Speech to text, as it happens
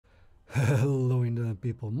Hello Internet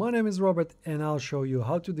people, my name is Robert and I'll show you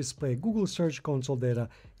how to display Google Search Console data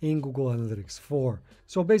in Google Analytics 4.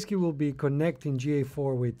 So basically we'll be connecting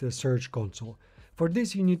GA4 with the Search Console. For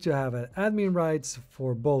this you need to have admin rights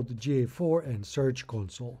for both GA4 and Search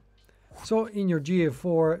Console. So in your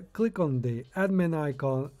GA4, click on the admin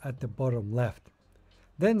icon at the bottom left.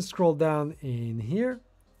 Then scroll down in here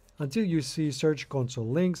until you see Search Console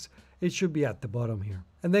links. It should be at the bottom here.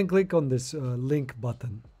 And then click on this link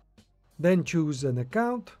button. Then choose an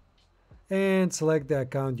account and select the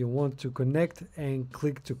account you want to connect and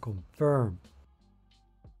click to confirm.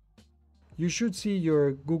 You should see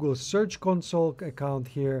your Google Search Console account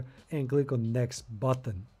here and click on Next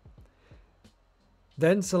button.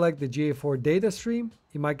 Then select the GA4 data stream.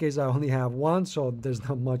 In my case, I only have one, so there's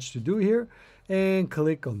not much to do here. And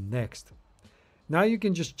click on Next. Now you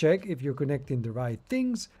can just check if you're connecting the right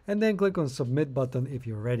things and then click on Submit button if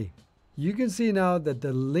you're ready. You can see now that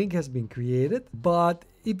the link has been created, but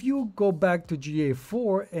if you go back to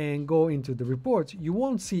GA4 and go into the reports, you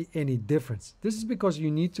won't see any difference. This is because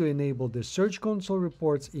you need to enable the Search Console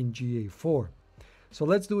reports in GA4. So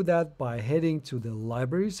let's do that by heading to the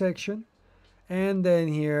Library section. And then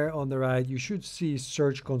here on the right, you should see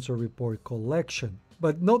Search Console Report Collection.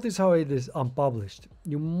 But notice how it is unpublished.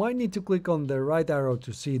 You might need to click on the right arrow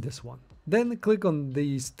to see this one. Then click on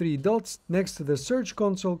these three dots next to the Search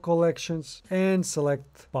Console collections and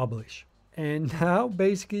select Publish. And now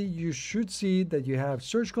basically you should see that you have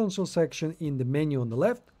Search Console section in the menu on the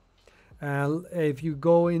left. And if you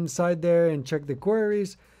go inside there and check the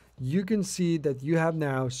queries, you can see that you have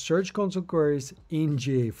now Search Console queries in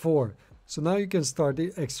GA4. So now you can start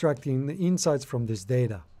extracting the insights from this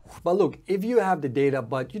data. But look, if you have the data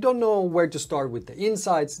but you don't know where to start with the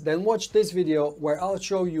insights, then watch this video where I'll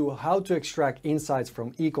show you how to extract insights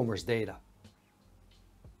from e-commerce data.